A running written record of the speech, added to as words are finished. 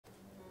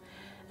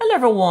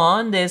Hello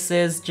everyone, this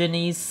is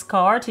Janice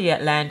Carter,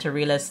 Atlanta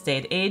real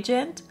estate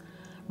agent,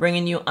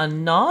 bringing you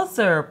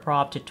another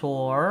property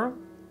tour.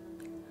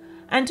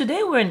 And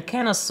today we're in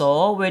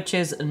Kennesaw, which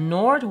is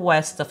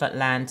northwest of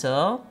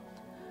Atlanta.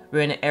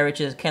 We're in the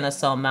Heritage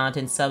Kennesaw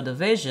Mountain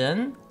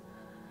subdivision,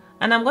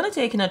 and I'm going to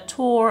take in a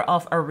tour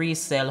of a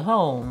resale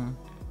home.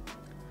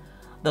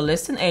 The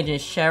listing agent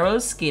is Cheryl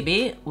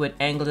Skibby with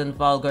Engleton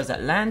Vulgars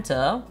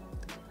Atlanta.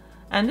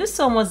 And this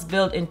home was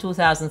built in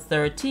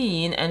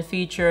 2013 and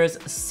features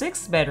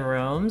 6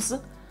 bedrooms,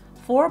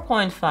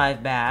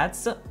 4.5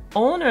 baths,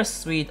 owner's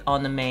suite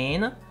on the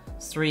main,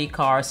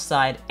 3-car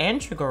side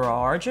entry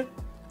garage.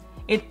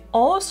 It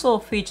also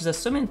features a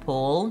swimming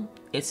pool.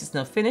 It's in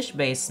a finished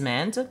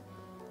basement, and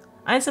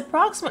it's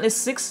approximately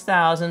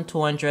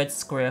 6,200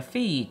 square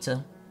feet.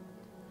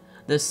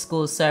 The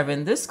schools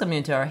serving this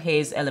community are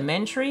Hayes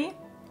Elementary,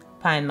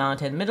 Pine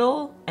Mountain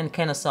Middle, and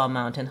Kennesaw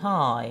Mountain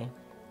High.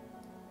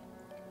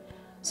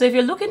 So if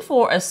you're looking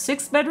for a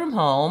 6-bedroom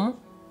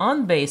home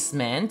on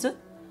basement,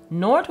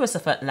 northwest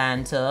of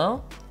Atlanta,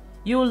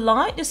 you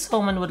like this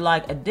home and would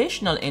like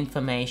additional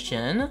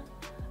information,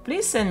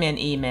 please send me an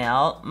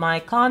email. My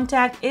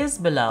contact is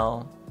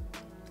below.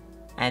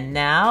 And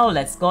now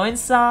let's go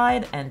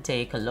inside and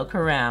take a look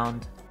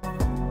around.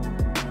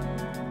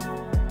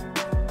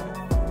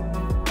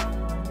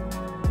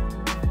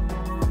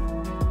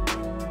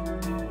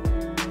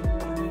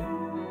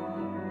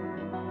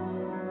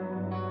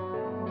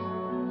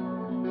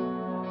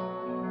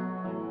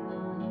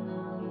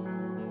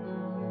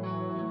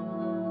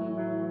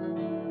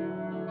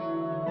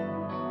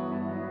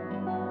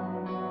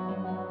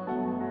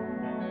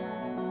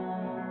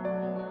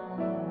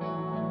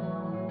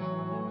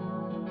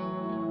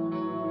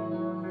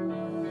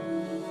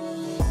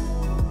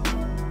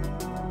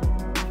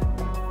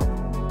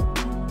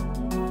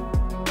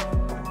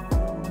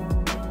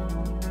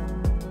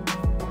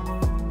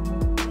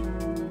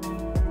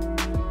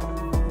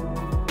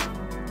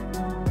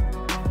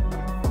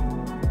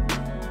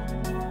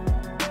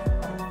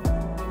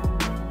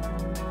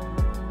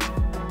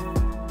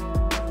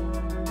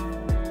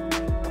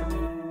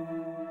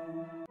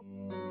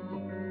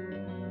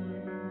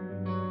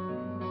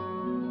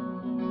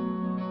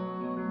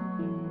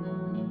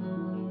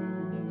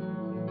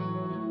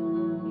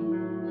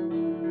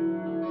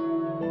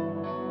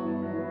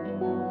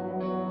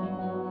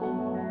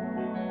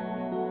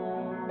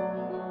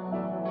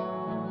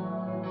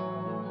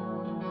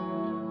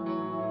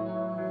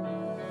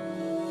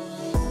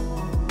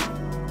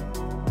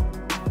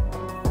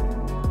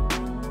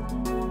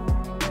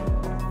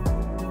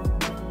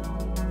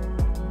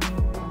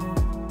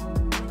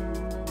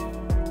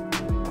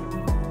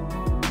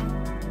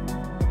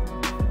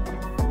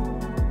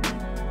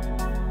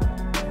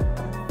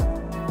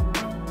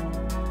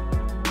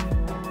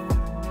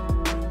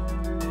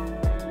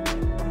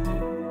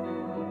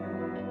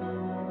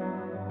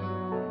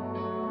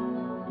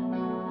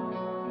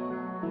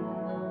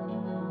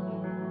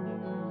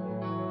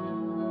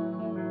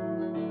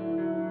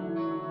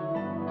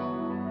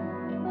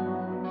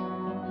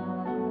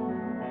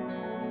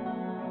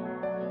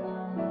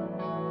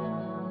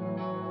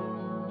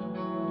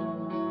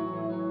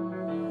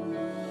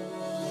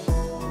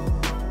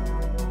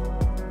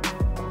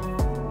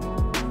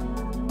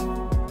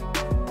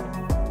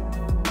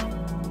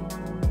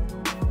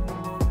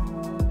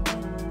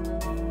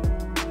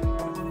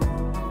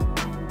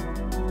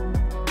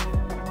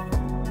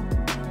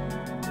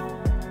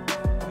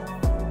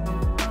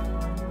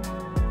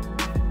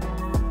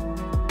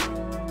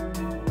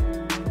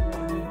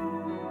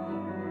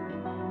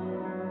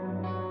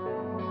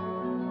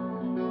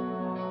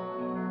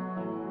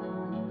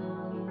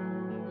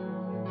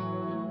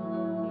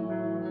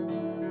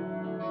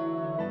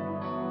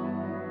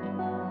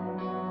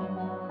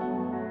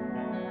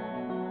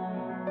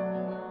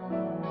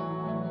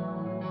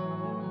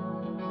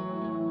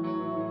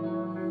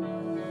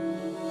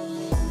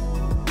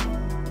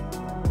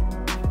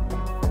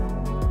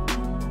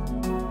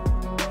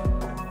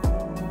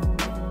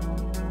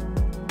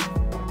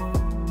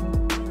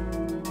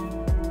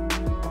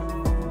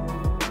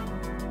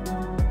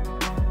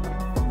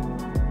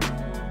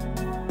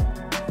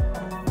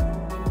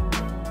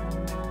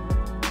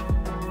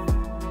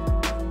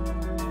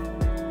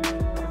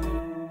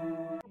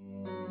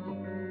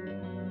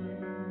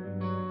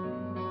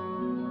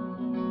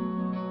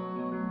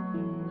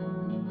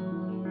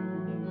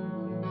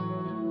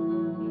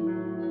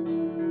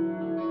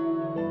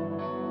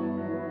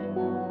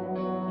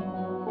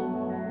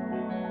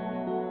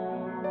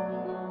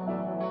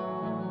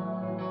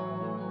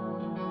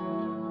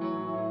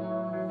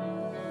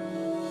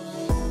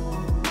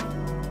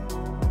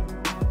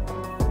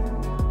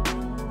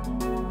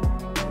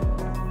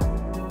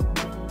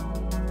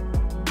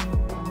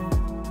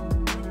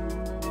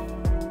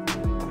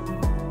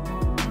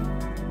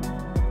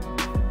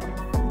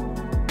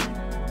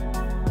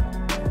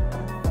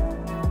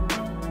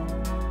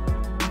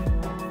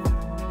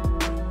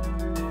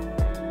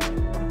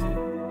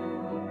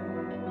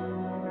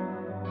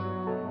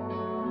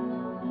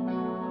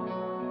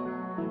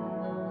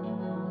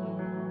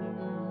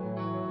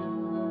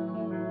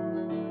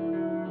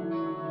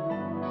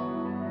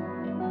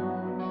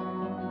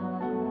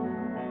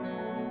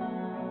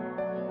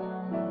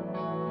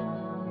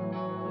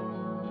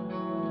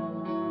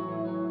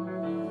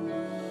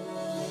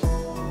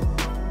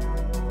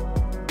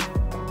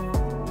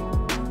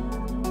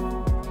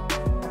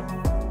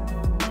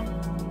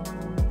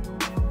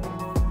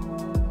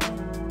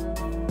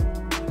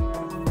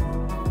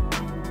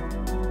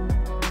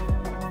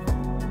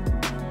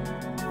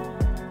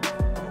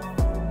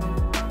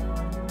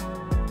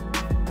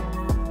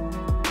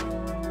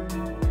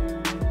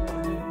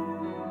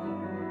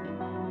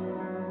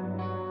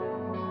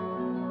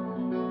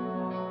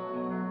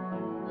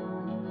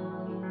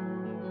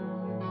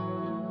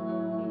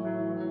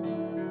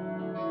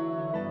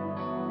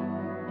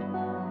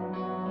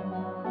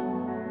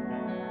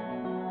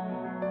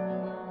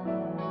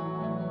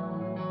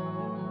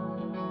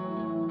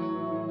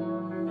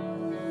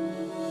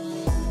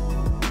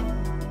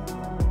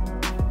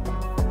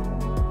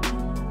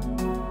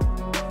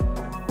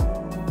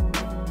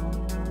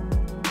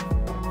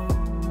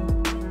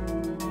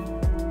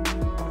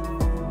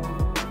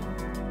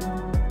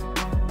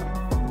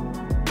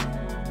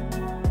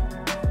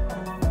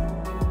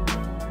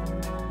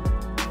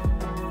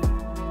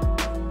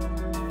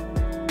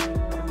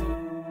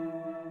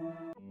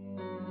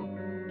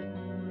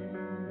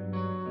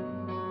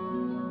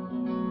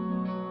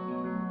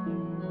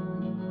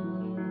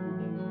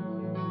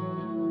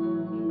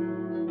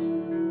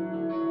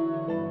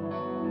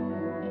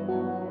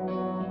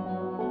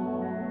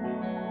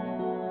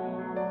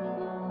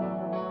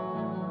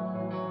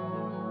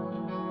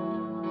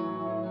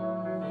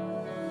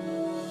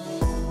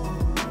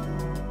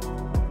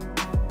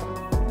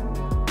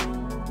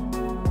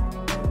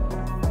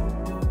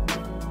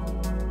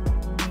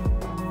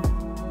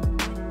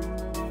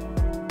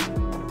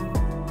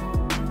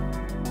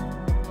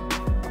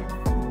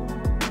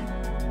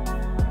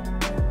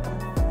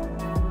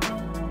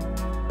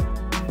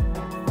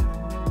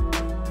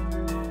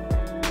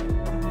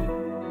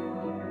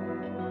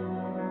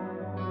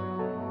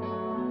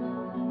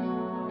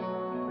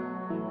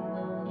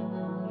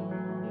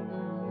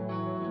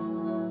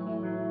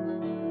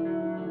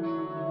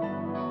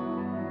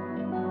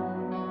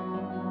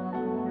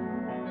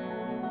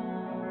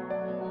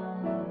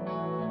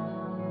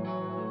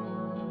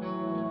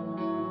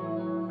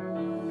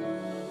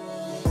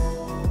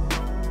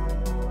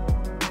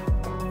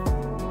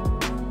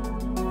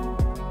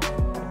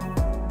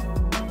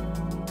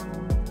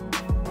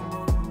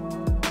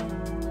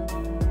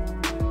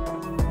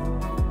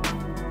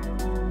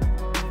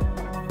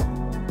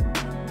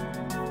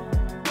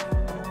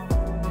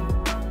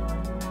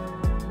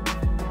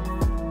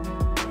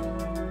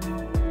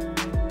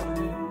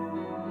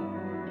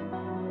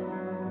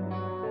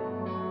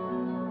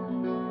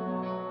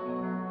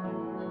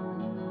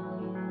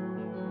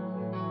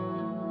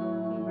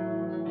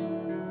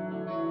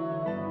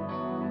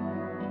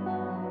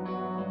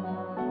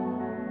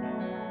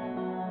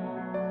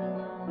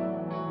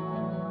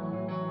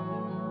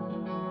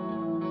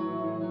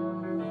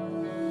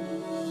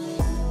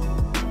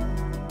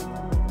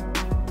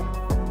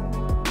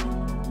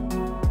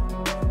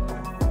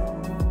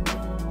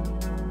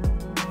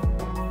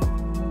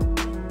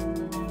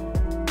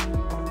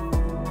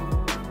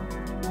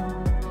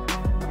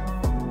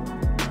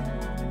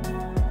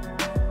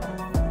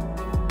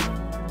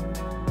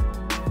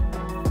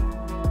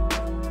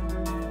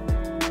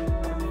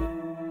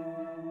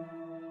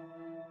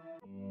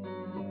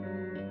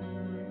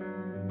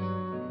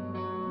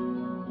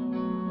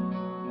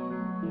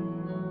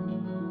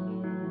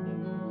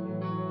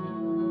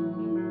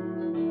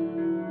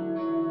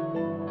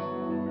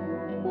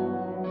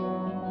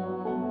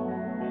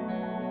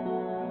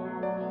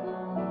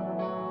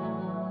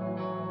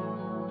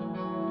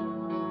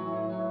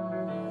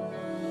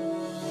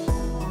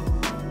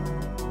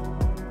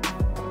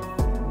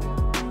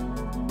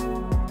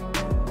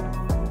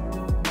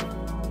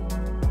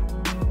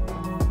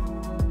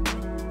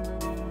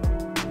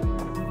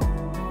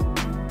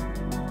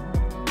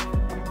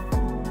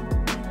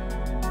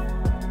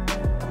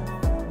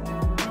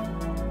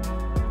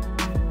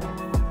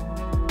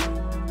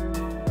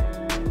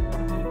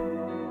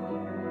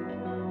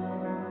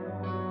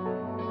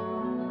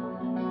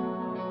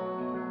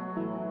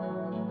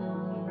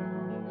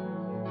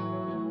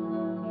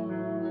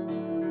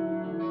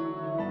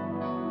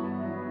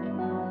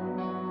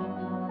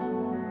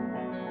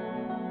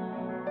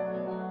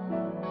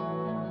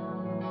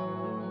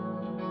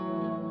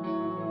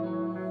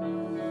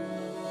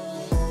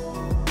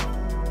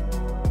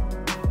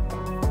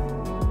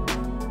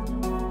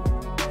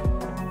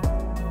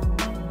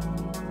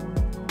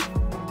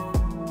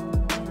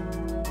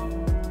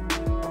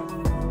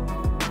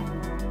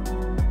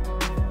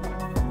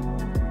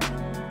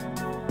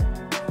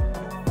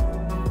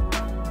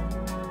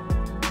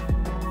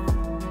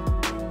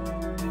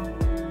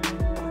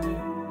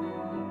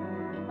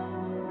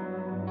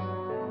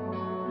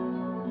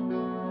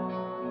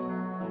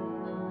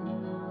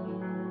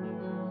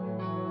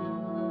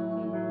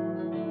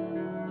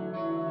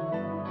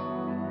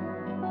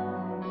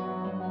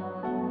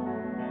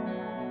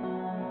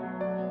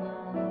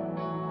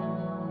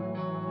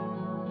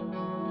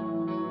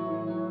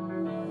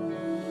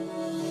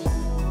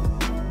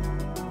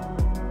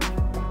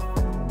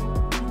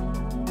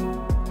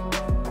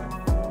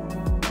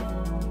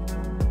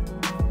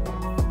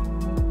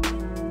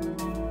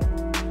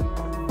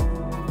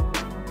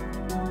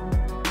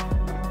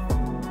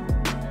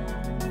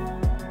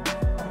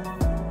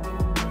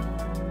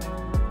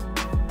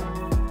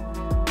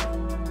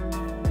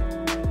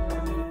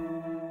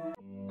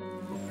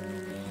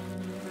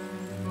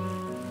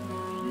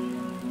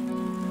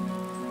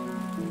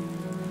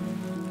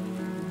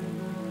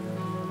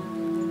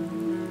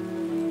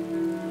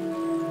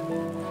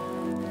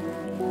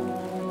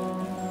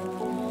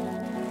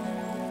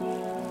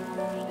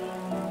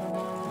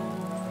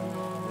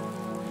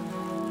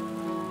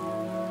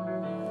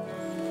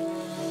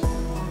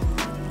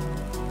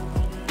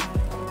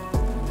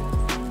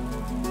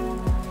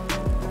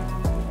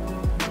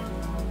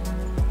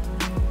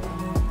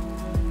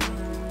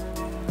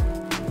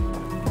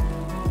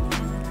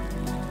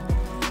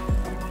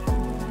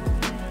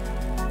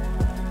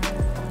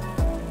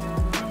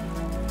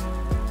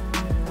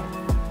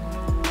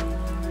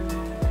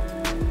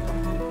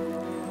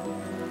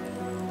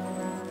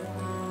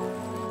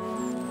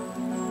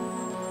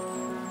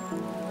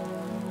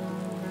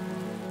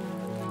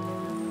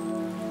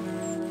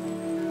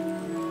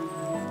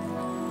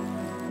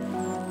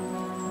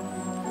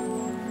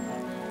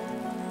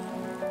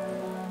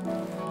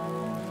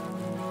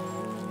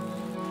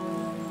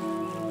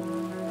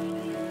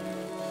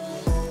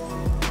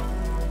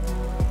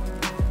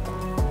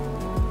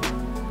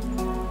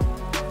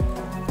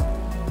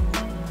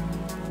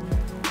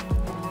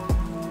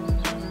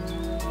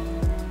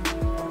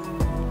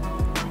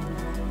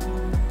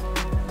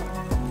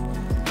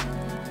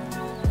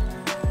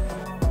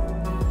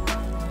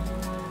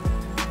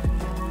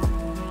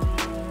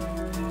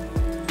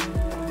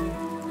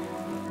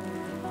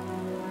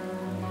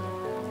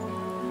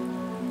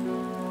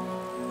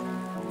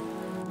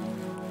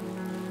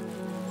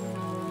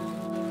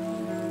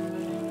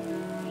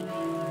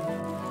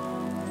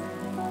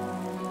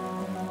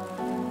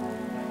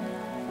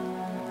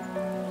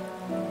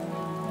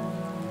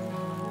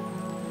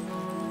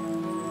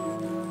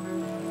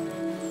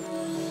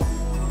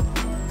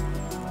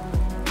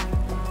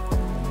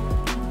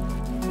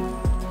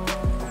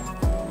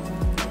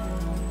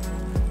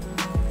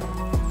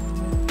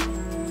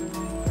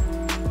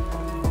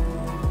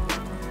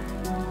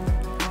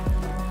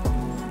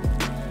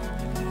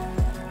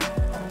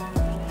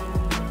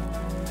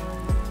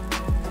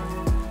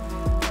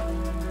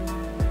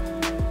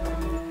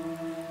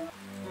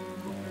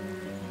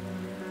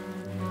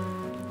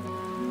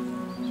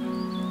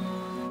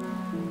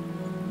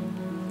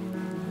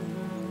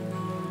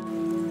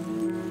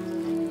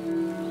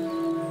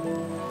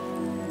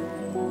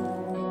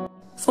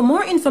 For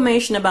more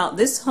information about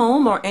this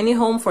home or any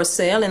home for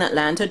sale in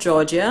Atlanta,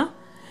 Georgia,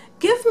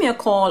 give me a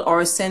call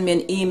or send me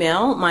an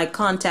email. My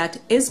contact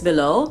is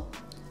below.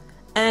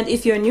 And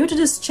if you're new to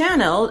this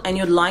channel and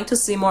you'd like to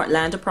see more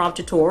Atlanta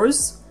property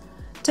tours,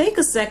 take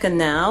a second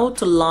now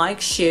to like,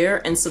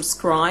 share, and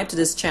subscribe to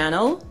this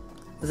channel.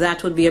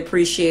 That would be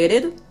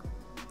appreciated.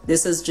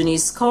 This is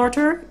Janice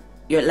Carter,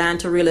 your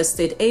Atlanta real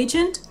estate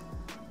agent.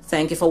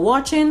 Thank you for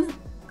watching.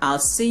 I'll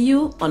see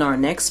you on our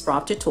next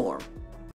property tour.